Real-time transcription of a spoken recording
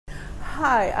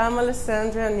Hi, I'm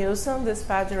Alessandra Nilsson, the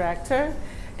spa director,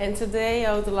 and today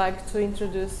I would like to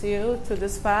introduce you to the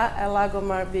spa at Lago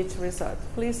Mar Beach Resort.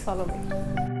 Please follow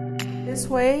me. This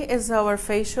way is our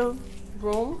facial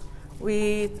room.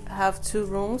 We have two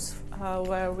rooms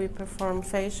where we perform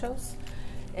facials,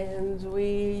 and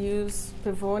we use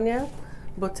Pevonia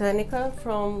Botanica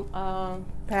from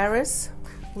Paris.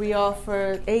 We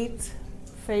offer 8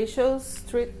 facials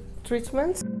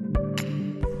treatments.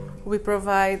 We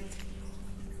provide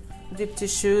deep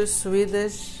tissue,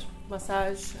 Swedish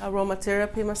massage,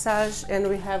 aromatherapy massage, and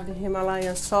we have the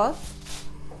Himalayan salt,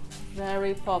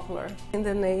 very popular. In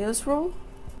the nails room,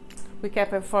 we can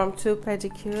perform 2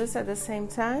 pedicures at the same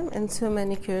time and 2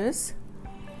 manicures.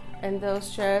 And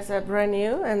those chairs are brand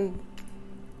new, and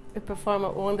we perform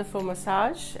a wonderful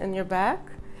massage in your back.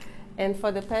 And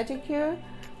for the pedicure,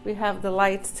 we have the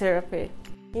light therapy.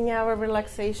 In our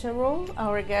relaxation room,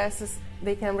 our guests,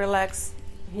 they can relax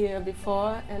here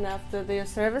before and after their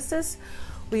services.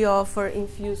 We offer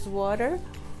infused water,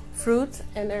 fruit,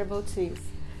 and herbal teas.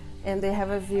 And they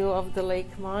have a view of the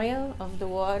Lake Maya, of the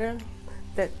water,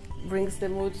 that brings the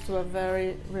mood to a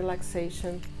very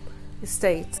relaxation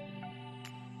state.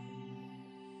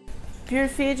 Pure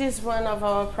Fiji is one of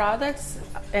our products,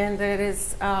 and it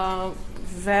is a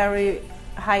very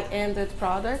high-ended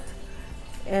product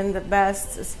and the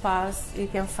best spas you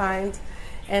can find.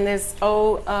 And it's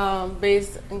all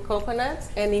based in coconut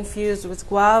and infused with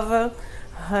guava,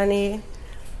 honey,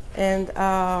 and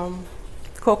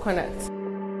coconut.